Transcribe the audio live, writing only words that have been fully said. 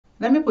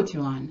Let me put you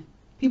on.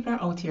 People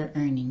are out here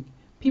earning.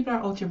 People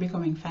are out here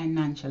becoming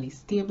financially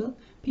stable.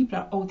 People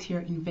are out here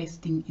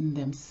investing in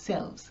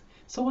themselves.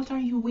 So what are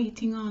you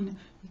waiting on?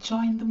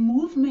 Join the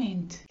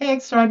movement. Hey,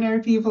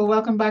 extraordinary people,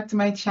 welcome back to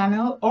my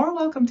channel, or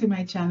welcome to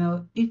my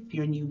channel if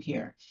you're new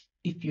here.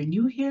 If you're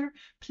new here,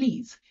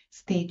 please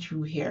stay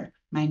through here.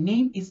 My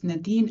name is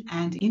Nadine,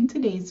 and in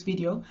today's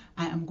video,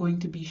 I am going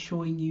to be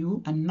showing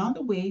you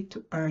another way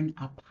to earn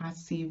a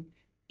passive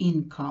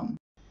income.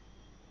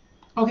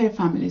 Okay,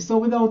 family, so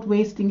without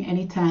wasting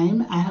any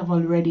time, I have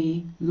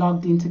already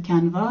logged into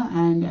Canva,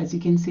 and as you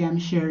can see, I'm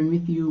sharing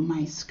with you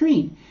my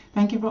screen.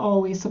 Thank you for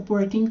always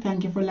supporting.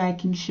 Thank you for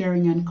liking,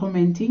 sharing, and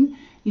commenting.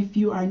 If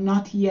you are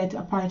not yet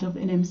a part of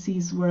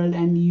NMC's world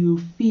and you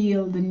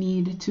feel the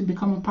need to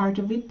become a part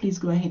of it, please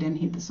go ahead and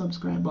hit the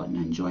subscribe button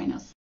and join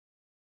us.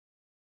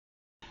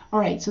 All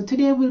right, so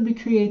today we'll be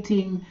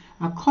creating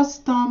a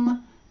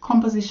custom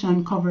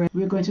composition cover.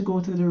 We're going to go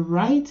to the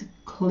right,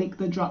 click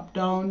the drop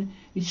down.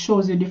 It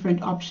shows you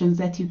different options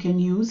that you can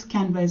use.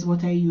 Canva is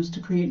what I use to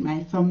create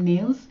my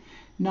thumbnails.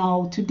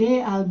 Now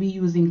today I'll be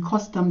using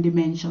custom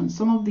dimensions.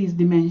 Some of these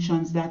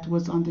dimensions that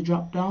was on the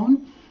drop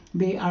down,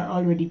 they are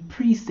already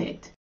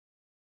preset.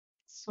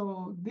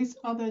 So this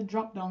other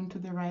drop down to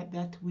the right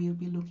that we'll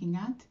be looking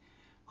at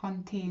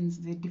contains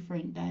the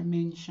different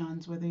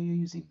dimensions, whether you're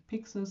using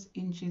pixels,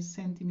 inches,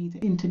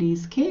 centimeters. In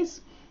today's case,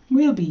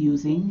 we'll be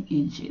using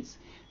inches.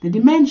 The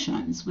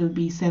dimensions will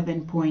be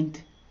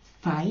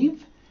 7.5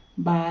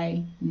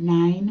 by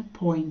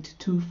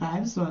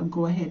 9.25, so I'll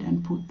go ahead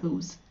and put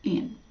those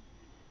in.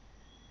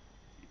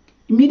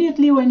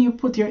 Immediately when you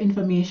put your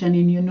information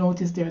in, you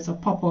notice there's a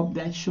pop-up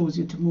that shows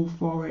you to move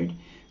forward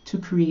to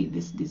create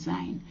this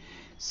design.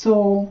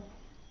 So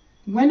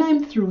when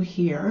I'm through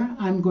here,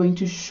 I'm going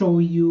to show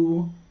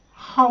you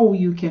how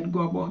you can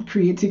go about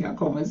creating a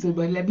cover. So,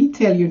 but let me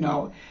tell you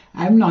now,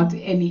 I'm not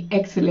any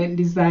excellent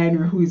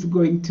designer who is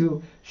going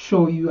to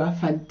show you a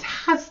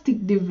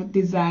fantastic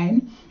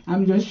design.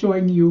 I'm just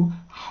showing you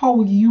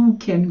how you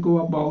can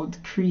go about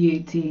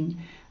creating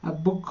a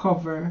book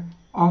cover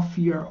of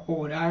your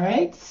own. All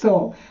right,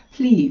 so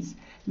please,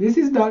 this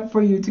is not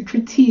for you to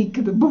critique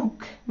the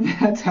book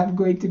that I'm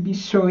going to be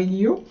showing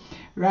you,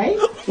 right?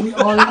 We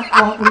all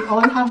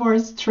have our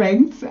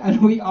strengths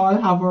and we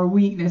all have our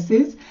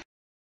weaknesses.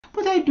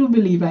 But I do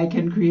believe I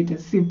can create a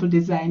simple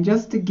design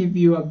just to give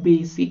you a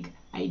basic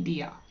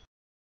idea.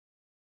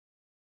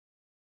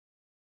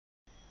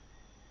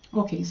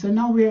 Okay, so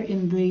now we're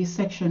in the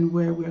section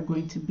where we're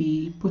going to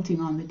be putting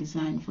on the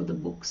design for the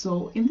book.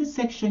 So in this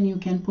section, you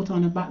can put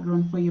on a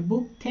background for your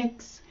book,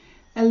 text,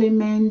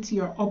 element,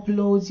 your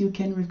uploads. You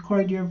can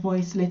record your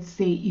voice. Let's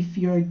say if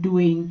you're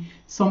doing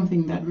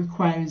something that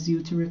requires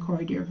you to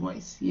record your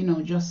voice, you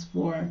know, just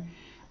for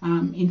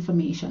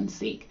information's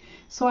sake.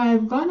 So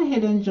I've gone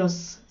ahead and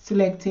just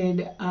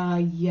selected a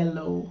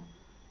yellow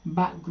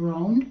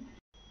background.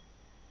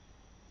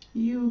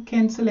 You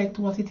can select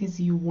what it is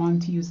you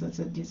want to use as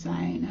a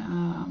design.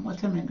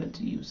 What am I going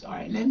to use? All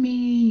right, let me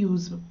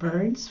use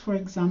birds, for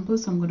example.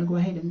 So I'm going to go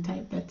ahead and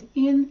type that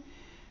in.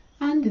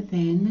 And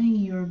then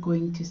you're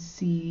going to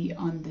see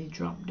on the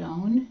drop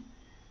down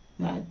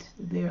that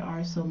there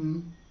are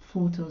some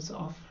photos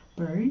of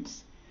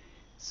birds.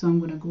 So I'm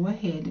going to go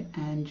ahead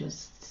and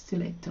just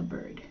select a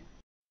bird.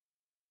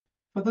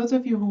 For those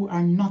of you who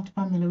are not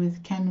familiar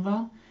with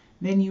Canva,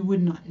 then you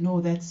would not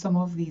know that some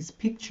of these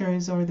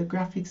pictures or the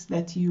graphics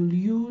that you'll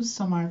use,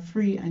 some are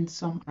free and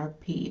some are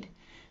paid.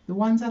 The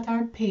ones that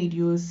are paid,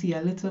 you'll see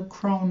a little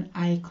crown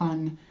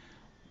icon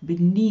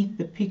beneath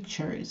the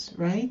pictures,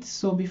 right?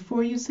 So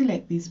before you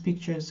select these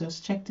pictures,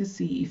 just check to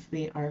see if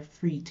they are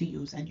free to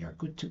use and you're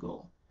good to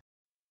go.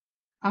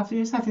 After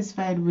you're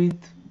satisfied with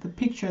the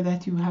picture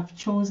that you have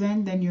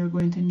chosen, then you're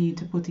going to need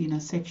to put in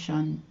a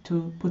section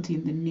to put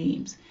in the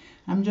names.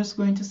 I'm just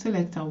going to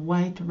select a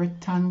white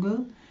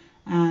rectangle,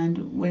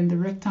 and when the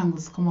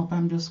rectangles come up,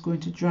 I'm just going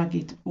to drag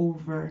it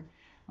over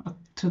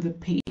to the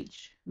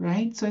page,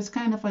 right? So it's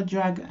kind of a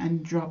drag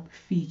and drop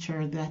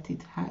feature that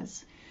it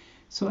has.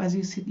 So as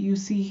you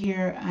see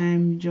here,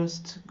 I'm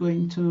just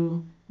going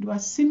to do a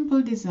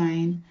simple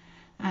design,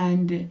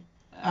 and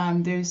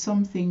there's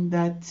something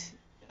that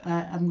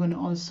I'm going to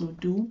also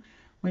do.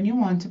 When you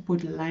want to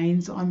put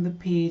lines on the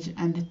page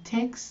and the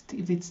text,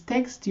 if it's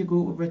text, you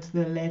go over to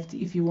the left.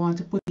 If you want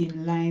to put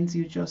in lines,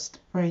 you just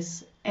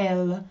press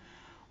L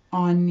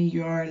on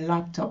your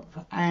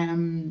laptop. I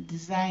am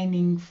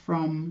designing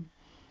from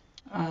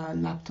a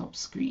laptop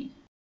screen.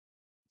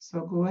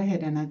 So go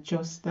ahead and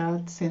adjust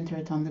that, center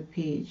it on the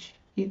page.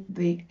 Hit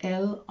the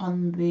L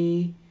on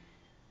the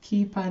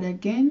keypad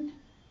again,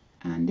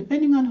 and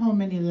depending on how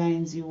many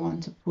lines you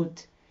want to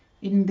put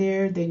in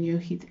there, then you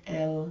hit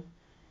L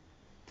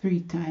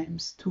 3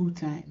 times, 2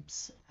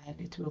 times, and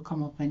it will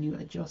come up and you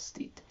adjust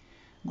it.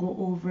 Go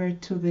over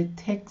to the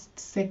text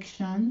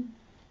section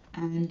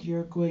and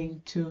you're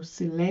going to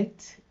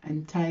select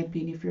and type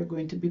in if you're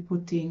going to be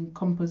putting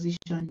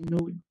composition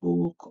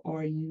notebook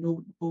or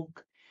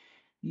notebook.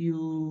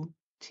 You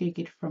take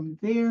it from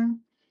there,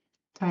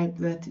 type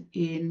that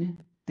in,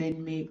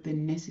 then make the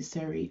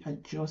necessary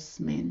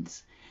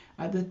adjustments.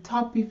 At the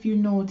top, if you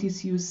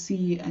notice, you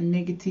see a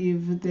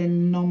negative,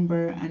 then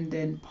number, and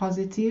then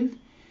positive.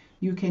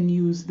 You can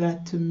use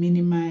that to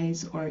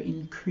minimize or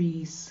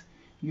increase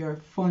your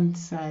font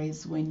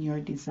size when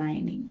you're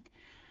designing.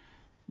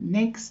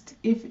 Next,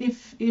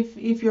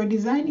 if you're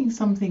designing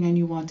something and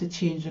you want to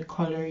change the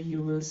color,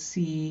 you will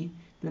see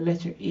the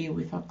letter A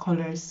with a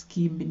color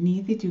scheme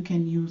beneath it. You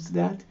can use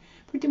that.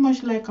 Pretty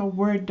much like a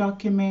Word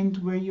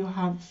document where you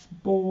have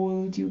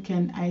bold, you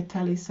can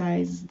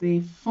italicize the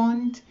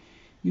font,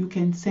 you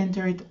can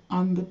center it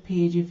on the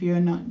page if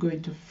you're not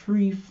going to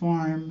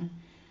freeform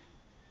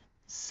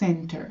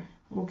center.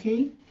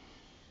 Okay,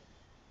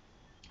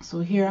 so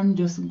here I'm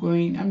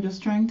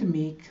just trying to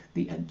make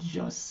the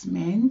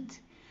adjustment,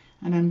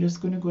 and I'm just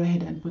going to go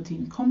ahead and put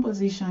in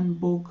composition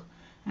book,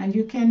 and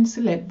you can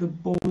select the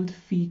bold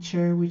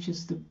feature, which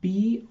is the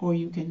B, or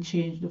you can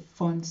change the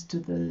fonts to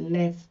the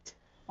left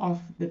of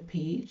the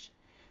page,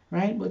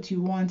 right? But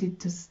you want it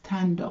to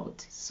stand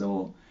out.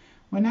 So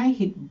when I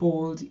hit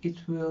bold, it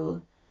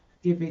will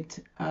give it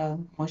a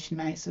much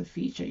nicer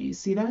feature. You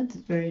see that?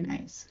 Very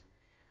nice.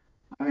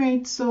 All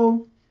right,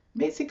 so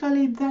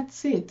basically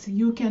that's it.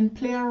 You can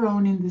play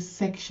around in this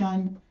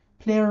section,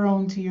 play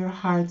around to your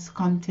heart's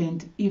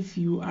content if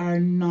you are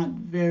not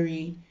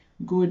very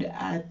good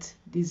at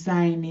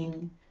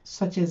designing,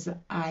 such as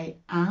I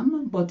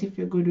am. But if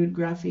you're good with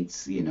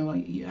graphics, you know,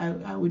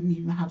 I wouldn't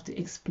even have to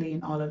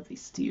explain all of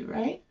this to you,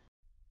 right?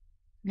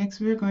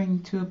 Next, we're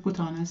going to put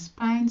on a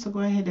spine. So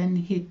go ahead and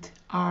hit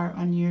R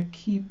on your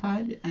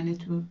keypad and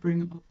it will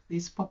bring up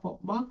this pop-up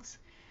box.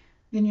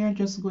 Then you're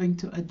just going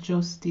to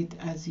adjust it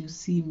as you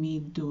see me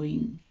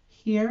doing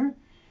here.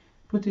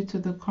 Put it to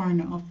the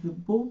corner of the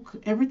book.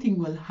 Everything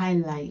will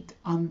highlight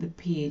on the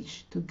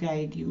page to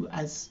guide you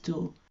as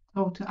to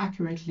how to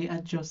accurately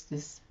adjust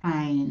the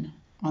spine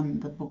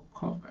on the book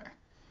cover.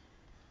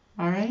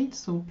 All right,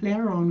 so play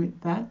around with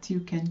that.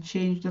 You can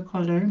change the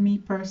color. Me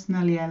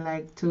personally, I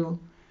like to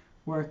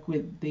work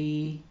with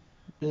the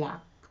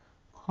black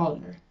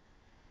color.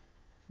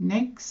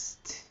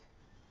 Next,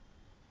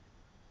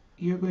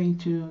 you're going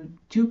to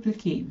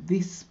duplicate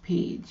this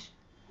page,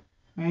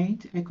 right?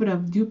 I could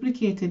have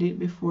duplicated it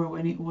before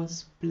when it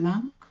was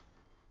blank,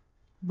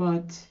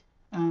 but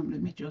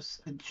let me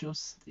just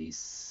adjust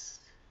this.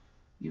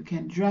 You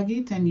can drag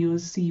it and you'll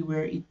see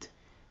where it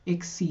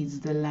exceeds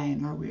the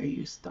line or where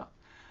you stop.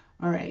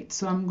 All right,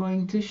 so I'm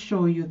going to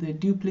show you the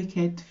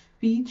duplicate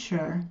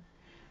feature,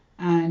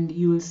 and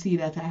you will see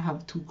that I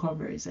have two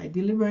covers. I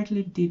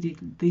deliberately did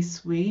it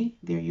this way.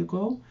 There you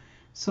go.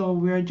 So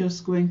we're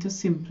just going to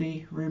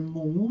simply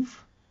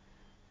remove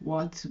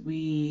what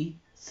we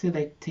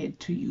selected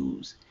to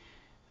use.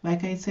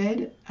 Like I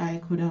said,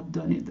 I could have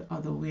done it the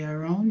other way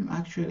around.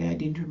 Actually, I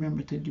didn't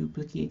remember to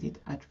duplicate it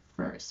at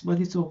first, but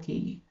it's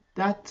okay.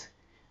 That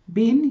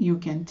bin, you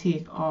can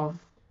take off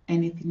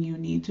anything you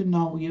need to.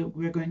 Now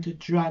we're going to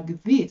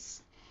drag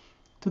this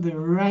to the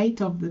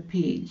right of the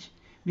page,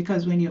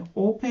 because when you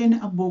open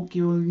a book,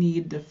 you will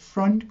need the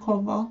front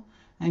cover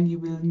and you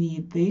will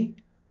need the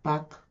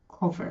back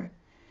cover.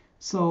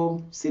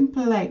 So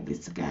simple like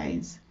this,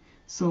 guys.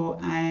 So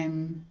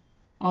I'm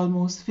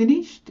almost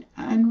finished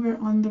and we're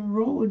on the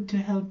road to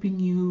helping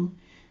you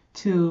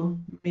to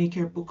make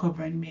your book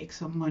cover and make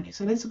some money.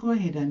 So let's go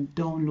ahead and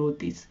download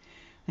this.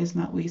 Let's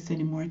not waste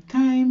any more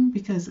time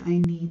because I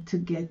need to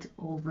get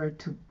over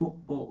to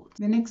BookBolt.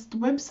 The next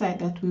website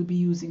that we'll be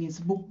using is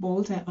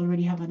BookBolt. I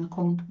already have an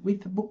account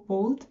with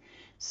BookBolt,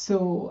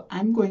 so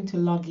I'm going to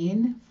log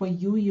in. For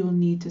you, you'll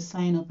need to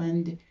sign up,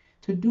 and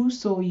to do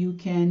so, you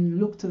can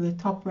look to the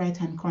top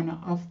right-hand corner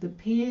of the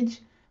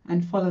page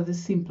and follow the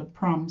simple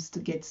prompts to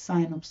get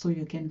signed up so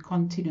you can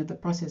continue the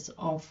process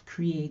of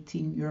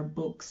creating your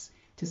books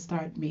to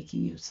start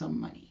making you some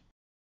money.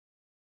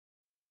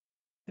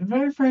 The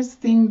very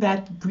first thing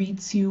that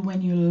greets you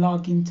when you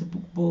log into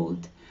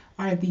BookBolt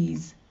are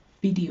these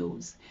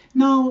videos.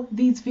 Now,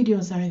 these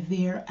videos are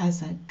there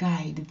as a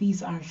guide.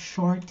 These are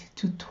short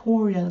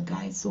tutorial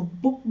guides. So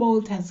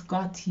BookBolt has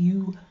got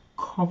you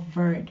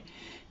covered.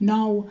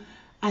 Now,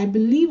 I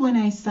believe when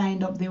I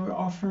signed up, they were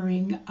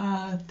offering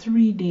a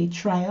 3-day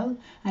trial,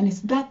 and it's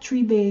that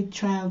 3-day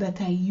trial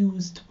that I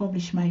used to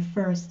publish my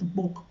first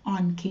book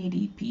on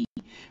KDP,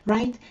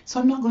 right? So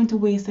I'm not going to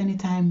waste any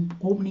time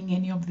opening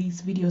any of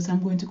these videos.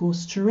 I'm going to go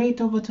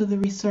straight over to the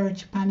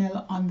research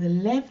panel on the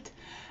left,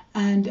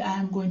 and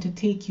I'm going to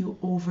take you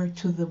over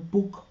to the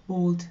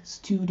BookBolt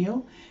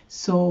Studio.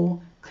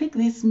 So click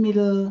this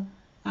middle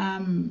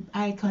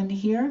icon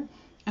here,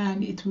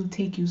 and it will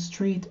take you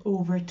straight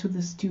over to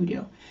the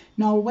studio.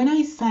 Now, when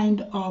I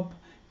signed up,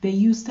 they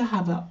used to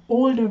have an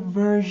older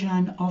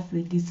version of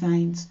the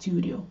design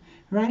studio,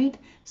 right?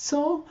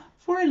 So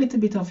for a little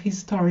bit of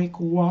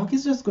historic walk,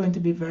 it's just going to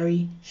be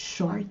very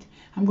short.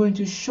 I'm going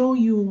to show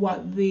you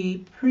what the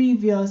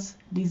previous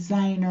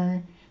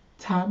designer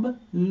tab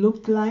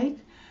looked like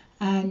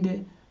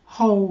and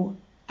how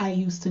I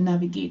used to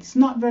navigate. It's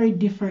not very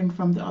different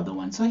from the other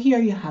one. So here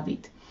you have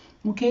it.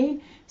 Okay,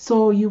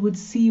 so you would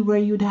see where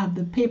you'd have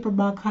the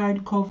paperback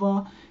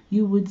hardcover,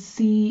 you would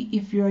see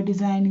if you're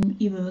designing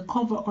either the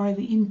cover or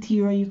the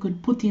interior, you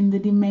could put in the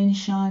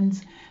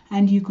dimensions,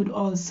 and you could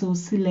also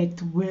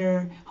select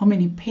how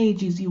many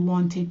pages you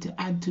wanted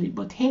to add to it.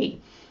 But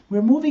hey,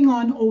 we're moving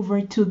on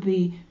over to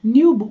the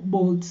new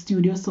Bookbold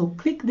Studio. So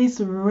click this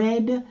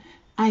red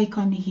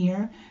icon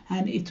here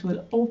and it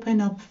will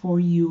open up for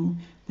you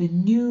the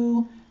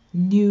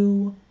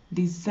new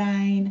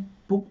design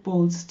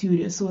Bookbold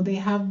Studio. So they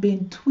have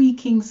been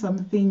tweaking some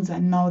things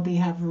and now they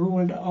have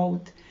rolled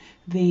out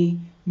the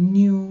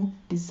new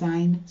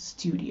design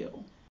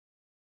studio.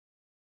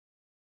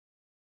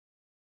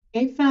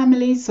 Hey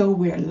family, so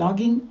we're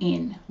logging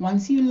in.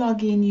 Once you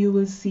log in, you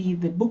will see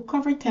the book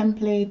cover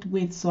template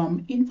with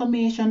some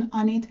information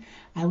on it.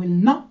 I will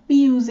not be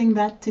using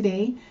that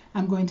today.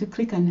 I'm going to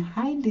click on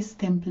hide this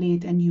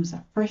template and use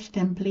a fresh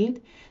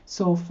template.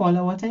 So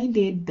follow what I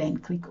did, then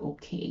click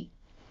OK.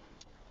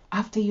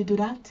 After you do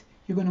that,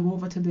 you're going to go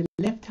over to the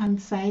left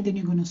hand side and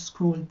you're going to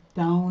scroll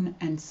down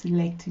and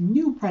select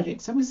new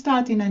project. So we're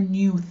starting a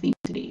new thing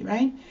today,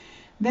 right?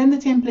 Then the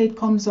template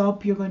comes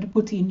up. You're going to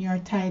put in your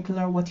title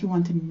or what you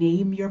want to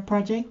name your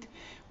project.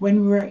 When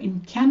we were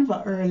in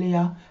Canva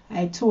earlier,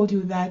 I told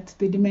you that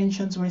the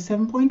dimensions were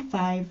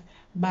 7.5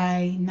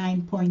 by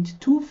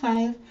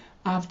 9.25.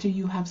 After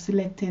you have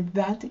selected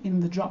that in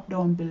the drop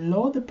down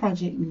below the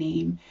project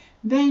name,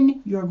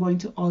 then you're going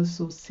to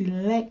also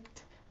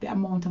select the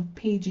amount of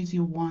pages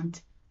you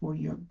want for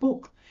your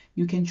book.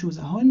 You can choose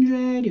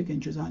 100, you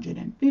can choose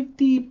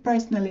 150.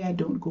 Personally, I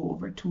don't go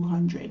over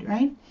 200,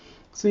 right?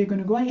 So you're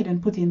going to go ahead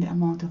and put in the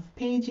amount of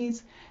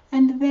pages,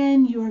 and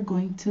then you're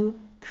going to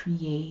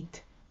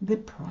create the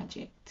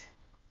project.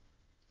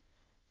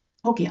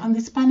 Okay, on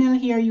this panel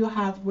here, you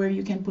have where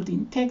you can put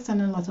in text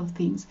and a lot of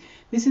things.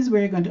 This is where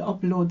you're going to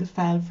upload the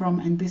file from,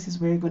 and this is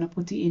where you're going to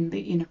put in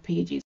the inner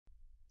pages.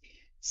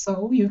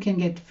 So you can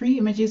get free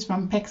images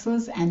from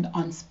Pexels and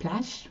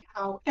Unsplash.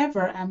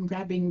 However, I'm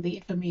grabbing the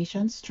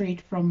information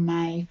straight from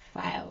my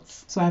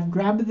files. So I've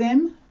grabbed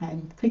them,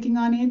 I'm clicking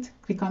on it,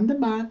 click on the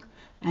back,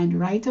 and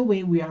right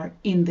away we are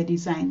in the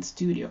design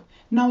studio.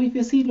 Now if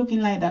you see it looking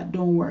like that,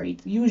 don't worry,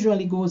 it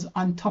usually goes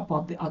on top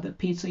of the other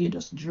page, so you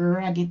just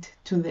drag it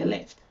to the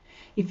left.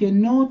 If you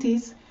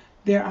notice,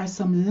 there are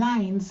some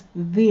lines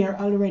there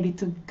already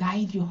to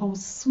guide you. How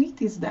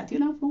sweet is that? You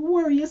don't have to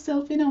worry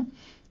yourself,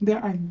 there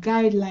are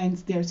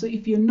guidelines there. So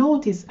if you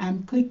notice,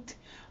 I'm clicked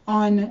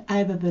on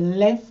either the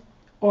left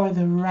or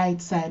the right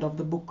side of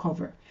the book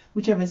cover.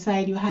 Whichever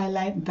side you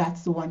highlight,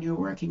 that's the one you're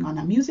working on.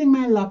 I'm using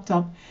my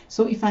laptop,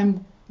 so if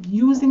I'm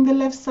using the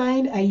left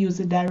side, I use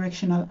the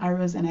directional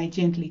arrows and I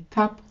gently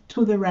tap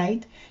to the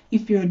right.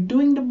 If you're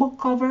doing the book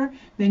cover,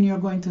 then you're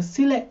going to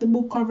select the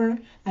book cover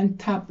and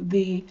tap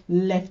the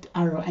left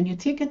arrow, and you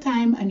take your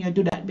time and you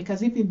do that,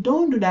 because if you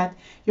don't do that,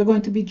 you're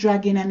going to be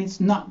dragging and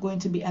it's not going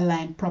to be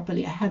aligned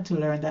properly. I had to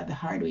learn that the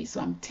hard way, so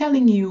I'm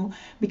telling you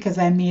because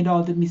I made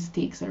all the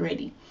mistakes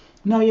already.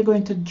 Now you're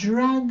going to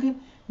drag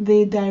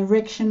the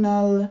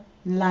directional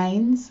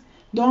lines.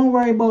 Don't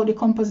worry about the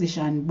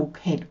composition, book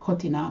head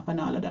cutting off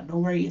and all of that.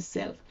 Don't worry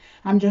yourself.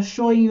 I'm just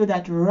showing you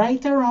that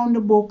right around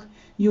the book,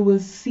 you will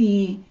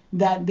see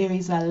that there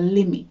is a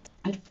limit.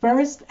 At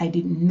first, I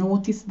didn't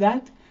notice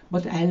that,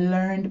 but I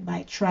learned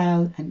by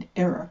trial and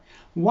error.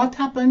 What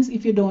happens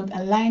if you don't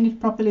align it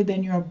properly?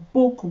 Then your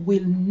book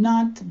will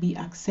not be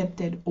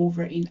accepted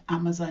over in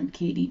Amazon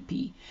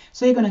KDP.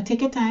 So you're going to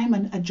take your time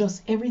and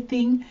adjust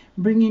everything,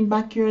 bringing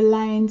back your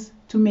lines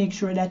to make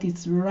sure that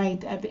it's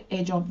right at the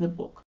edge of the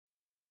book.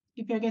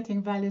 If you're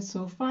getting value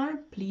so far,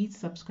 please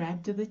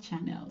subscribe to the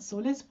channel. So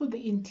let's put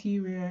the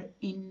interior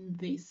in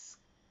this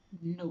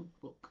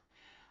notebook.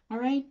 All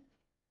right,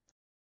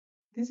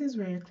 this is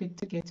where you click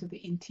to get to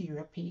the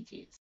interior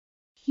pages.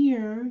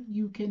 Here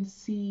you can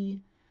see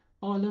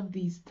all of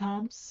these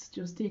tabs.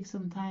 Just take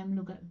some time,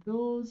 look at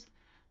those.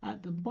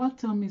 At the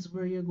bottom is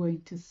where you're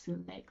going to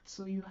select.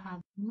 So you have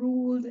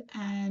ruled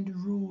and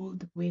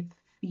ruled with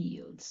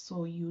fields.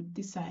 So you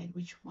decide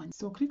which one.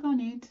 So click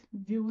on it,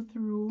 view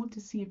through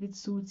to see if it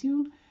suits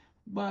you.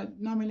 But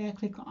normally I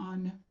click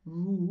on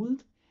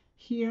ruled.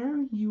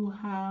 Here you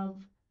have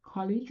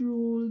college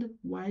ruled,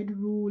 wide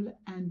rule,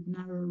 and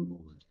narrow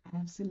ruled. I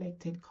have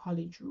selected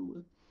college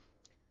rule.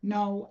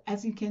 Now,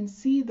 as you can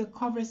see, the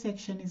cover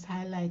section is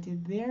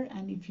highlighted there,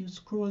 and if you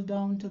scroll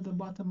down to the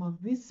bottom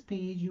of this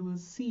page, you will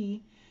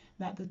see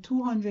that the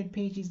 200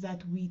 pages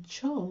that we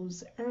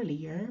chose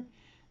earlier,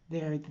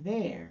 they're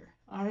there.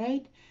 All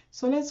right,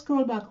 so let's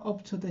scroll back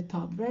up to the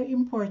top. Very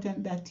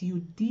important that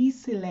you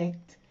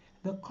deselect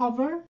the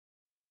cover.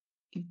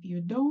 If you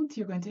don't,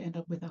 you're going to end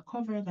up with a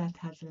cover that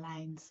has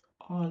lines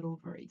all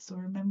over it. So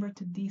remember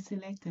to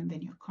deselect and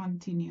then you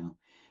continue.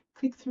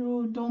 Click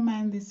through, don't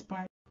mind this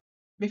part.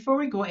 Before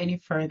we go any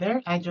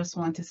further, I just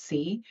want to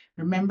say,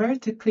 remember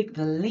to click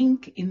the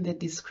link in the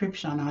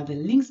description, or the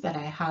links that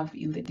I have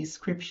in the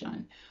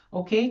description.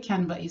 Okay,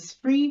 Canva is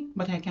free,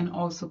 but I can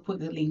also put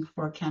the link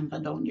for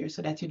Canva down there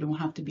so that you don't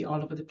have to be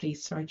all over the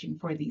place searching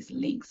for these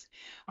links.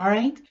 All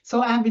right,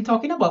 so I've been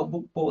talking about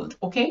Bookbold,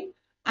 okay?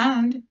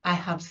 And I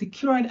have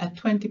secured a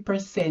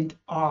 20%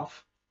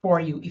 off for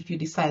you if you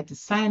decide to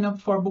sign up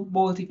for Book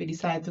Bolt, if you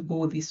decide to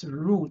go this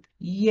route.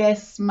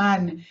 Yes,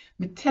 man.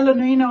 Me telling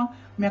you, you know,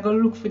 me gonna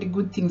look for the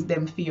good things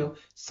them for you.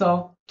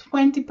 So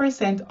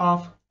 20%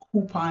 off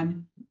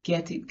coupon.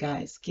 Get it,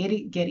 guys. Get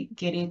it, get it,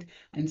 get it,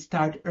 and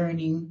start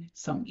earning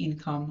some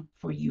income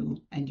for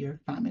you and your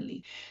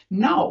family.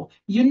 Now,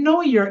 you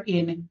know you're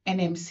in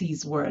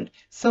NMC's world.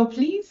 So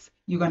please,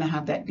 you're gonna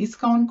have that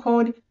discount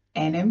code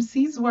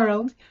NMC's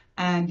world,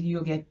 and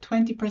you'll get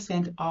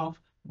 20% off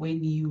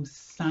when you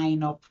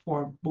sign up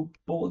for Book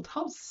Bolt.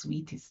 How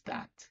sweet is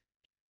that?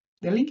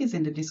 The link is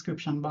in the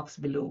description box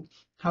below.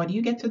 How do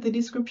you get to the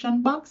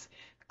description box?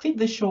 Click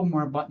the show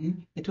more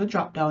button. It will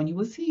drop down. You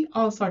will see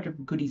all sorts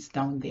of goodies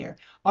down there.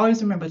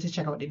 Always remember to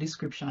check out the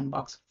description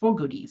box for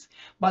goodies.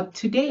 But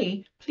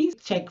today, please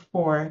check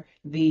for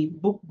the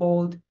Book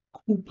Bolt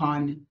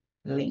coupon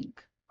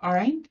link. All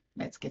right,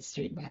 let's get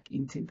straight back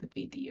into the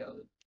video.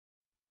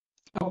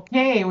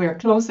 Okay, we're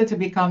closer to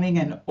becoming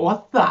an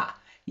author.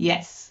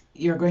 Yes,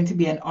 you're going to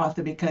be an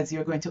author because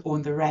you're going to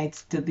own the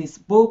rights to this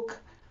book.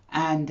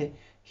 And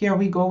here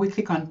we go. We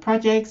click on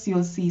projects.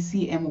 You'll see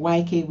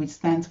CMYK, which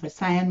stands for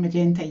cyan,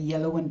 magenta,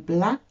 yellow, and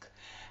black.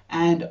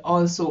 And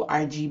also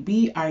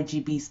RGB.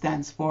 RGB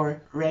stands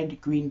for red,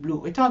 green, blue.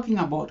 We're talking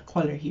about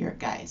color here,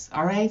 guys.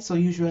 All right. So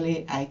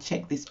usually I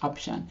check this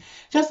option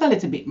just a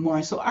little bit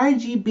more. So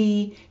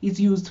RGB is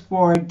used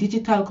for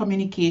digital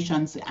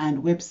communications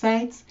and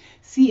websites.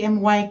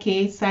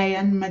 CMYK,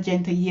 cyan,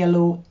 magenta,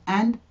 yellow,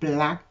 and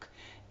black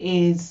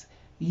is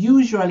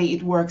usually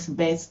it works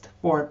best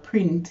for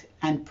print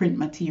and print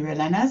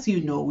material. And as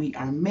you know, we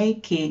are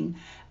making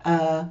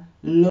a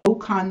low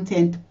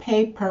content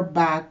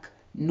paperback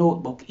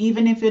notebook.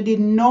 Even if you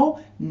didn't know,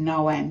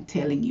 now I'm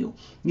telling you.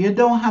 You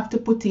don't have to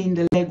put in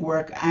the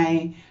legwork.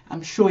 I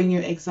am showing you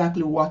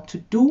exactly what to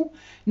do.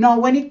 Now,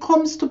 when it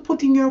comes to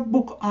putting your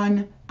book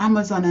on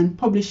Amazon and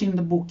publishing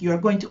the book, you're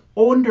going to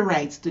own the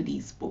rights to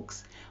these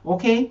books.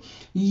 Okay,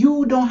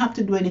 you don't have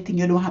to do anything.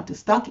 You don't have to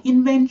stock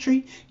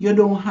inventory. You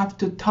don't have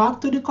to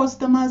talk to the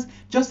customers.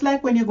 Just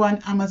like when you go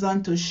on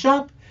Amazon to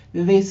shop,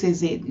 this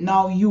is it.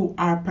 Now you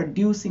are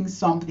producing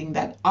something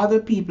that other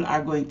people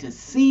are going to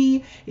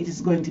see. It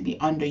is going to be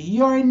under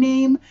your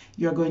name.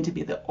 You're going to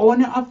be the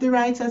owner of the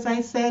rights, as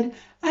I said,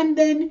 and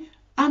then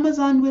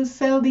Amazon will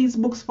sell these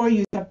books for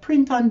you. It's a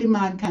print on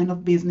demand kind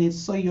of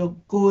business, so you're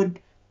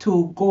good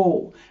to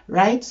go,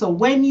 right? So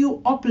when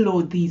you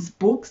upload these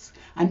books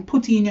and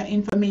put in your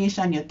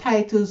information, your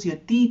titles, your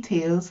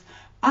details,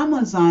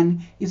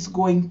 Amazon is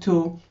going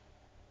to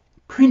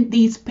print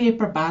these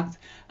paperbacks,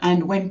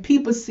 and when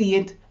people see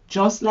it,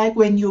 just like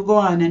when you go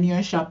on and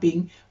you're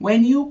shopping,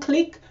 when you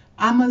click,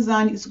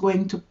 Amazon is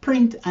going to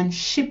print and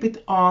ship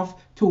it off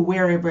to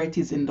wherever it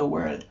is in the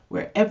world,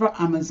 wherever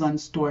Amazon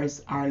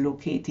stores are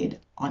located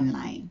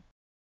online.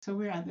 So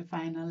we're at the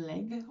final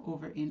leg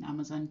over in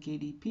Amazon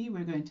KDP.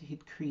 We're going to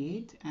hit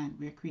create, and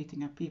we're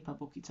creating a paper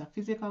book. It's a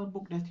physical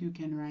book that you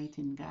can write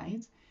in,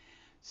 guys.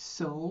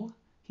 So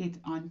hit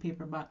on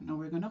paperback. Now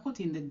we're going to put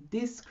in the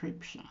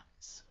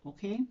descriptions,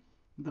 okay?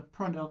 The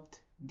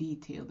product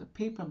detail, the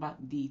paperback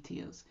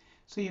details.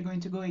 So you're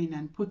going to go in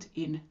and put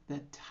in the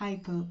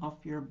title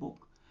of your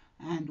book.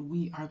 And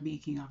we are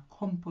making a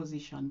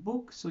composition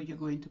book. So you're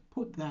going to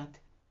put that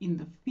in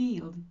the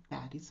field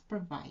that is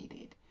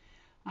provided.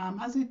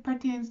 As it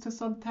pertains to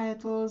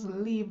subtitles,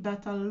 leave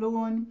that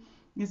alone.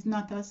 It's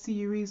not a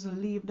series,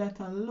 leave that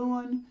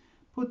alone.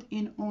 Put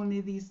in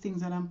only these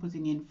things that I'm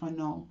putting in for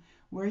now.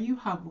 Where you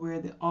have where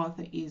the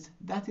author is,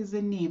 that is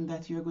the name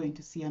that you're going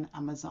to see on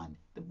Amazon.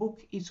 The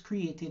book is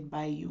created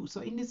by you.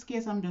 So in this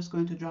case, I'm just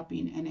going to drop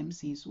in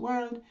NMC's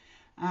World,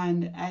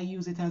 and I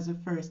use it as a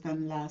first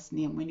and last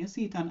name. When you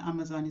see it on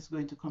Amazon, it's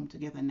going to come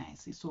together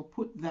nicely. So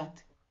put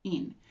that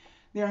in.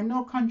 There are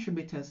no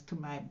contributors to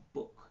my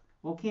book,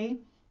 okay?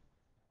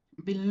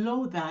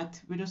 Below that,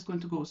 we're just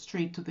going to go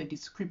straight to the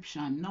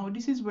description. Now,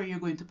 this is where you're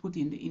going to put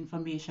in the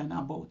information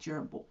about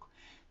your book.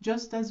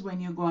 Just as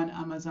when you go on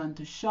Amazon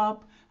to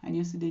shop and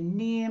you see the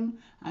name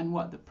and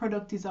what the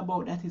product is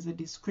about, that is a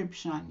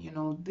description. You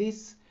know,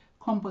 this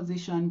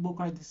composition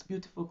book or this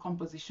beautiful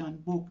composition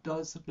book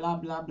does blah,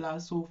 blah, blah,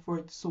 so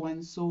forth, so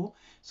and so.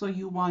 So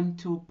you want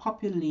to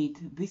populate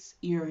this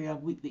area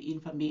with the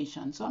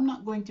information. So I'm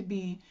not going to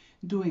be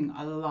doing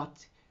a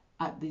lot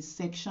at this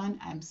section.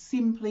 I'm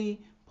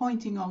simply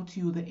pointing out to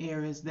you the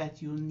areas that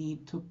you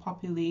need to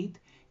populate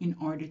in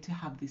order to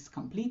have this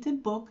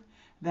completed book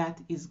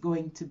that is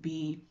going to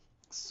be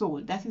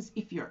sold. That is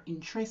if you're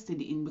interested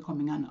in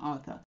becoming an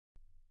author.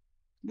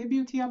 The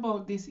beauty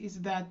about this is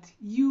that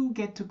you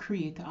get to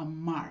create a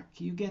mark.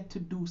 You get to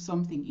do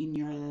something in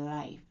your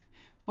life.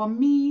 For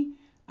me,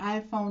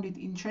 I found it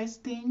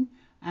interesting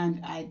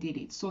and I did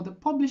it. So the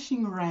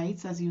publishing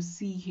rights, as you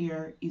see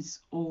here, is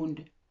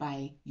owned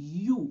by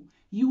you.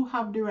 You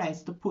have the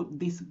rights to put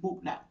this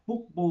book that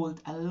Book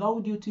Bolt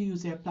allowed you to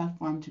use their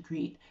platform to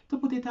create, to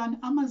put it on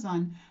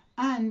Amazon,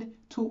 and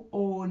to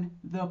own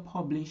the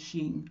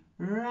publishing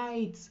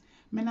rights.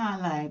 Me not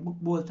lie, Book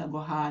Bolt go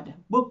hard.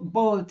 Book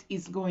Bolt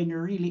is going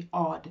really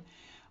hard.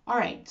 All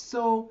right,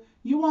 so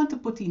you want to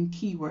put in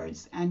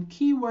keywords, and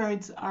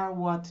keywords are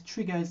what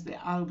triggers the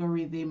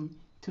algorithm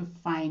to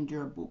find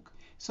your book.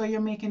 So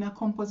you're making a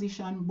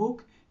composition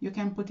book, you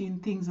can put in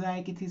things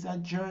like it is a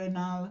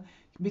journal,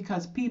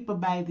 because people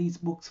buy these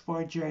books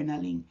for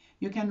journaling.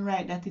 You can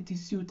write that it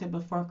is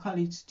suitable for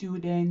college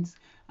students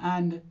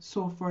and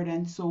so forth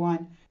and so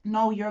on.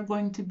 Now you're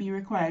going to be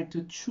required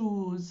to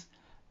choose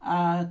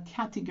a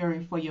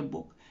category for your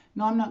book.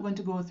 Now I'm not going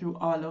to go through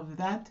all of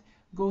that.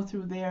 Go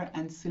through there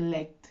and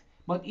select.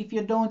 But if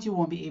you don't, you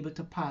won't be able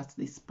to pass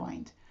this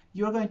point.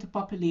 You're going to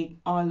populate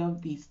all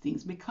of these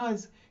things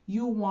because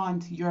you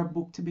want your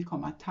book to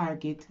become a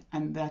target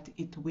and that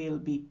it will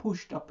be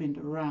pushed up in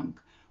the rank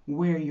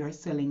where you're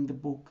selling the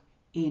book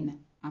in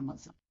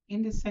Amazon.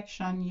 In this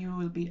section, you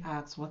will be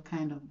asked what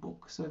kind of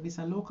book. So if it's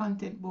a low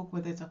content book,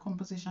 whether it's a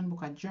composition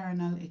book, a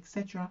journal,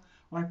 etc.,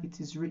 or if it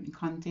is written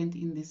content,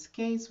 in this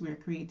case, we're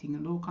creating a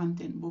low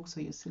content book, so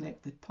you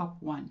select the top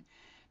one.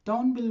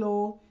 Down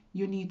below,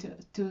 you need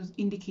to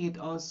indicate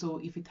also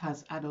if it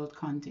has adult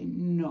content.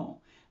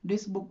 No,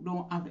 this book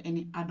don't have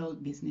any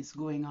adult business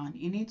going on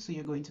in it, so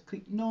you're going to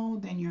click no,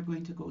 then you're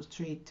going to go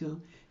straight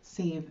to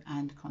save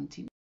and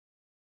continue.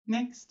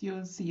 Next,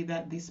 you'll see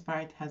that this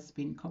part has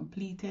been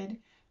completed.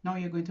 Now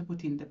you're going to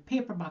put in the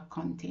paperback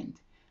content.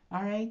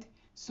 All right,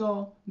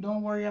 so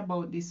don't worry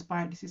about this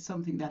part. This is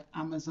something that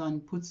Amazon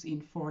puts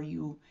in for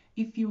you.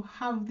 If you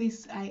have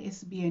this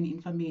ISBN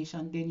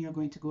information, then you're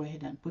going to go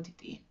ahead and put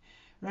it in.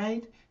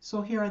 Right,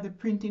 so here are the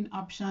printing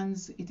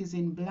options. It is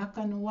in black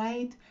and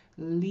white.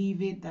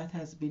 Leave it, that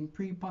has been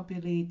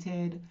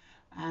pre-populated,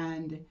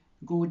 and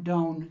go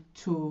down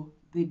to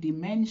the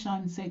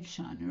dimension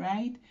section.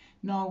 Right,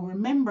 now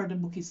remember the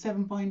book is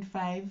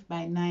 7.5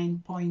 by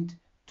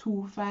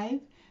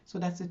 9.25, so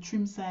that's the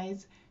trim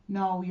size.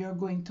 Now you're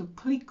going to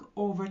click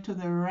over to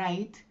the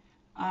right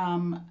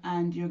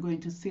and you're going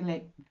to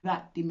select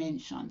that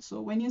dimension. So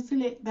when you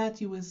select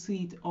that, you will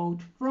see it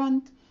out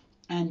front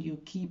and you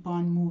keep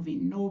on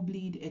moving, no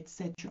bleed,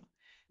 etc.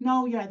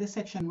 Now you're at the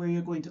section where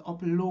you're going to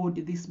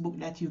upload this book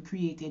that you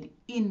created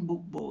in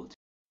BookBolt.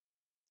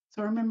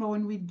 So remember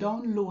when we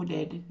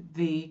downloaded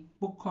the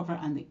book cover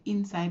and the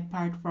inside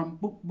part from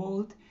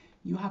BookBolt,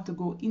 you have to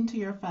go into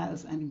your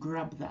files and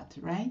grab that,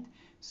 right?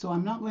 So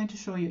I'm not going to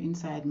show you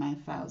inside my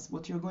files,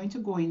 but you're going to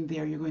go in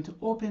there, you're going to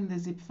open the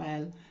zip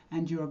file,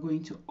 and you're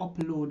going to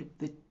upload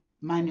the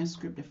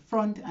manuscript, the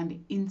front and the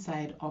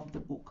inside of the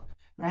book,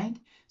 right?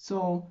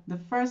 So the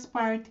first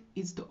part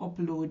is to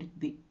upload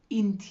the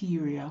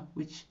interior,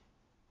 which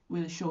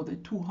will show the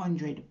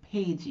 200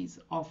 pages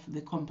of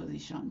the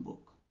composition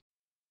book.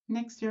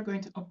 Next, you're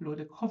going to upload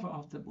the cover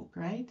of the book,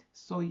 right?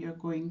 So you're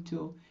going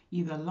to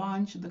either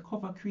launch the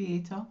cover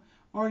creator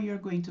or you're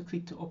going to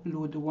click to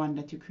upload the one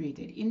that you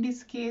created. In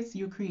this case,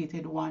 you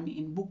created one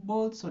in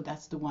BookBolt, so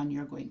that's the one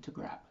you're going to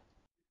grab.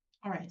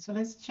 All right, so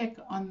let's check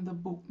on the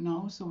book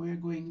now. So we're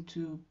going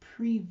to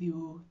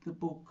preview the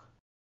book.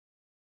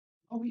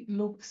 How it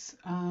looks,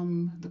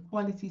 the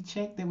quality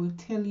check, they will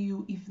tell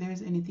you if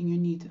there's anything you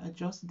need to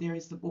adjust. There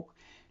is the book.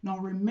 Now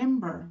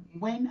remember,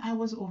 when I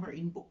was over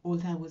in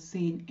BookBolt, I was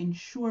saying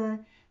ensure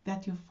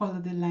that you follow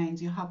the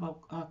lines. You have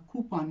a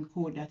coupon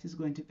code that is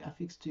going to be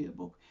affixed to your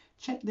book.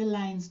 Check the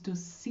lines to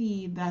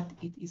see that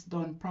it is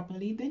done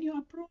properly, then you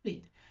approve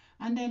it.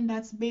 And then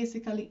that's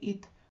basically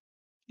it.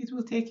 It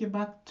will take you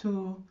back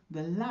to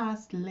the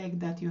last leg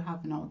that you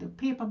have now, the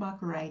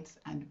paperback rights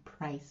and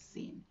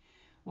pricing.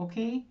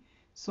 Okay?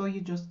 So you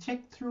just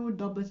check through,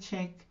 double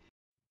check.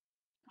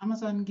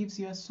 Amazon gives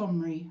you a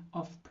summary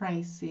of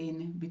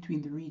pricing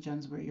between the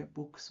regions where your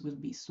books will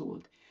be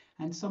sold.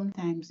 And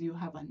sometimes you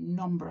have a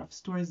number of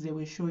stores. They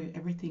will show you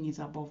everything is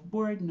above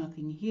board,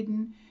 nothing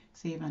hidden.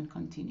 Save and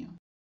continue.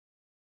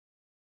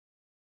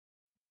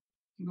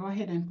 Go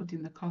ahead and put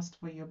in the cost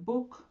for your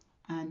book,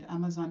 and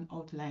Amazon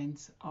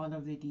outlines all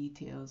of the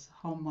details,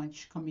 how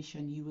much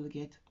commission you will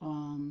get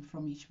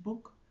from each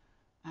book,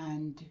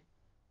 and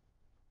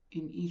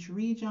in each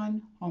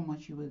region, how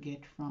much you will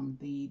get from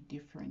the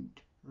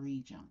different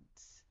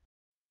regions.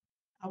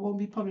 I won't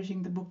be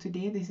publishing the book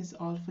today. This is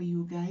all for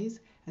you guys.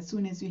 As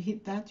soon as you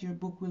hit that, your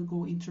book will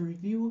go into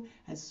review.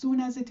 As soon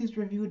as it is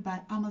reviewed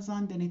by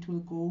Amazon, then it will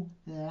go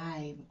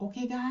live.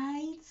 Okay,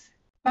 guys?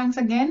 Thanks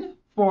again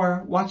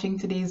for watching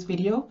today's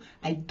video.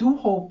 I do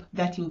hope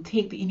that you'll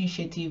take the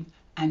initiative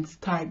and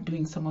start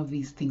doing some of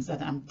these things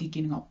that I'm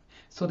digging up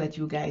so that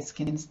you guys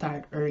can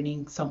start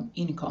earning some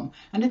income.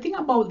 And the thing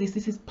about this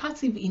is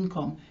passive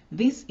income.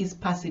 This is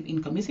passive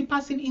income. You see,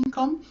 passive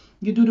income,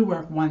 you do the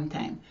work one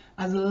time.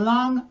 As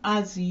long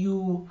as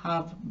you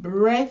have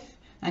breath,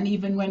 and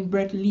even when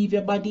breath leave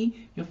your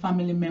body, your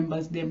family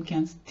members, them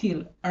can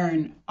still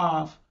earn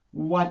off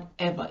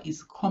whatever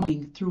is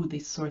coming through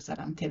this source that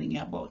I'm telling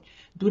you about.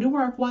 Do the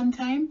work one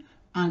time,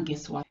 and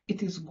guess what?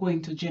 It is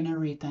going to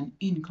generate an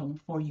income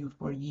for you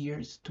for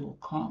years to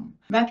come.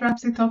 That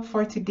wraps it up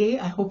for today.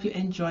 I hope you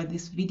enjoyed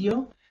this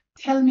video.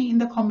 Tell me in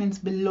the comments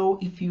below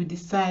if you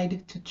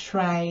decide to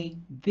try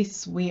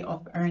this way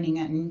of earning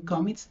an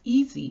income. It's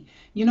easy,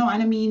 you know,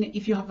 and I mean,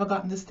 if you haven't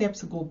gotten the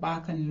steps, go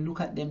back and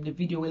look at them. The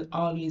video will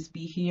always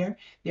be here.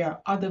 There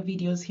are other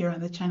videos here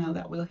on the channel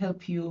that will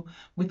help you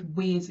with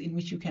ways in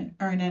which you can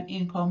earn an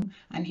income.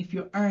 And if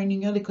you're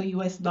earning your little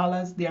US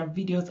dollars, there are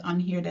videos on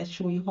here that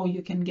show you how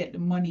you can get the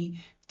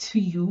money to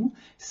you.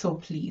 So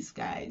please,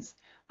 guys,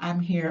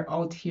 I'm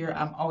out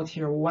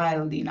here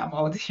wilding, I'm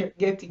out here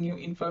getting you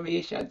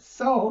information.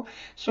 So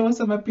show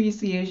some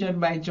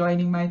appreciation by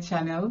joining my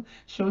channel,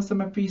 show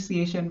some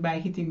appreciation by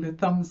hitting the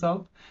thumbs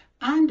up,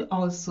 and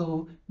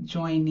also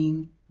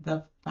joining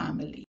the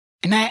family.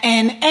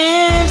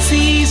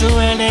 NMC'S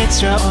world,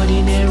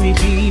 extraordinary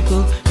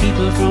people,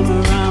 people from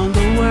around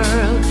the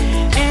world.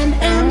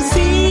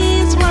 NMC'S.